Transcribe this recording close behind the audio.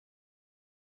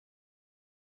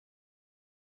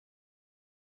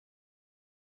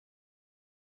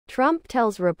Trump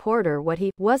tells reporter what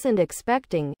he wasn't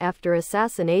expecting after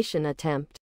assassination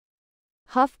attempt.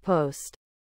 HuffPost.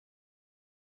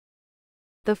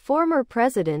 The former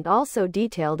president also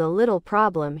detailed a little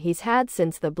problem he's had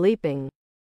since the bleeping.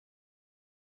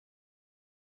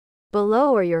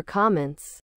 Below are your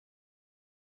comments.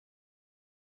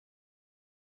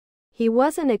 He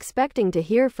wasn't expecting to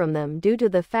hear from them due to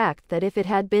the fact that if it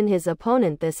had been his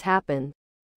opponent this happened,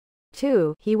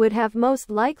 too, he would have most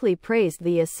likely praised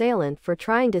the assailant for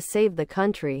trying to save the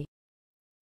country.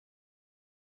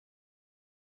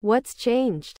 What's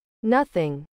changed?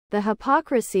 Nothing. The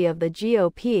hypocrisy of the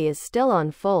GOP is still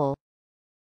on full.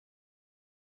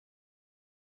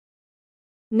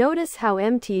 Notice how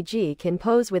MTG can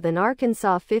pose with an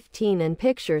Arkansas 15 and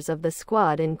pictures of the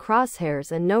squad in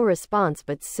crosshairs and no response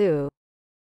but sue.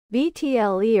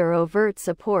 BTLE or overt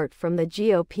support from the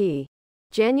GOP.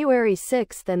 January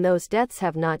 6 and those deaths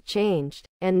have not changed,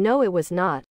 and no, it was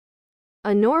not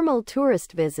a normal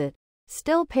tourist visit.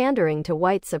 Still pandering to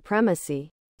white supremacy.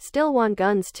 Still want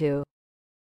guns too.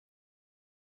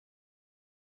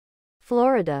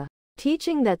 Florida.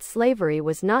 Teaching that slavery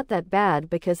was not that bad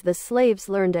because the slaves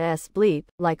learned to bleep,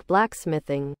 like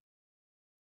blacksmithing.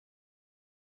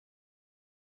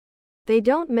 They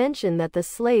don't mention that the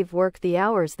slave worked the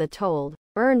hours the told,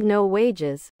 earned no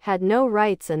wages, had no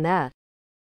rights, and that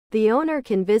the owner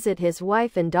can visit his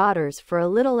wife and daughters for a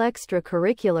little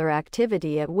extracurricular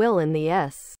activity at will in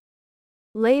the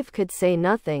slave could say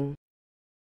nothing.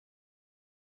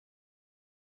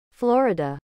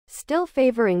 Florida. Still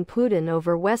favoring Putin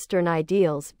over Western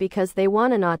ideals because they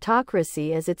want an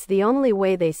autocracy as it's the only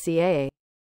way they see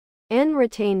and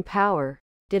retain power.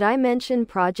 Did I mention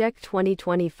Project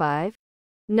 2025?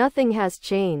 Nothing has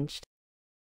changed.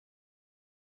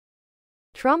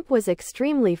 Trump was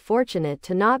extremely fortunate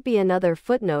to not be another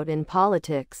footnote in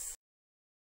politics.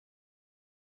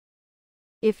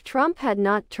 If Trump had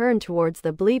not turned towards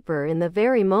the bleeper in the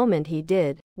very moment he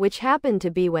did, which happened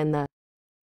to be when the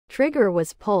trigger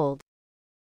was pulled,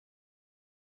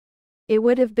 it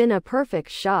would have been a perfect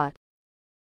shot.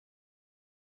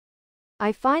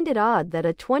 I find it odd that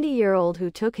a 20-year-old who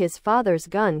took his father's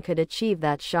gun could achieve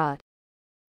that shot.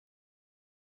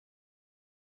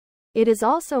 It is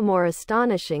also more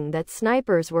astonishing that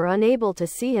snipers were unable to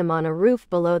see him on a roof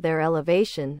below their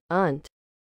elevation,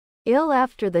 until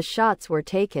after the shots were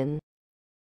taken.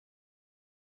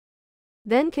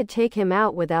 Then could take him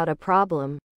out without a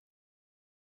problem.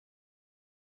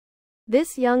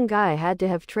 This young guy had to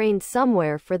have trained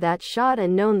somewhere for that shot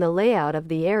and known the layout of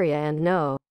the area and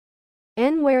know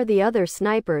where the other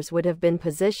snipers would have been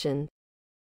positioned.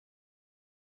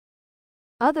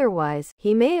 Otherwise,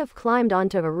 he may have climbed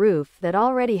onto a roof that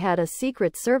already had a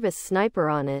Secret Service sniper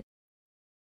on it.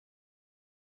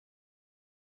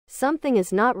 Something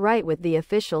is not right with the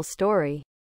official story.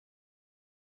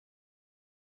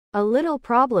 A little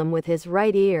problem with his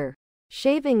right ear.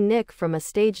 Shaving Nick from a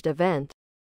staged event.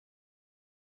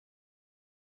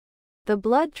 The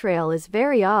blood trail is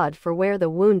very odd for where the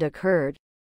wound occurred.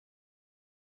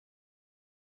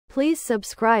 Please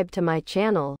subscribe to my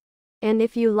channel. And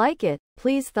if you like it,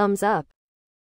 please thumbs up.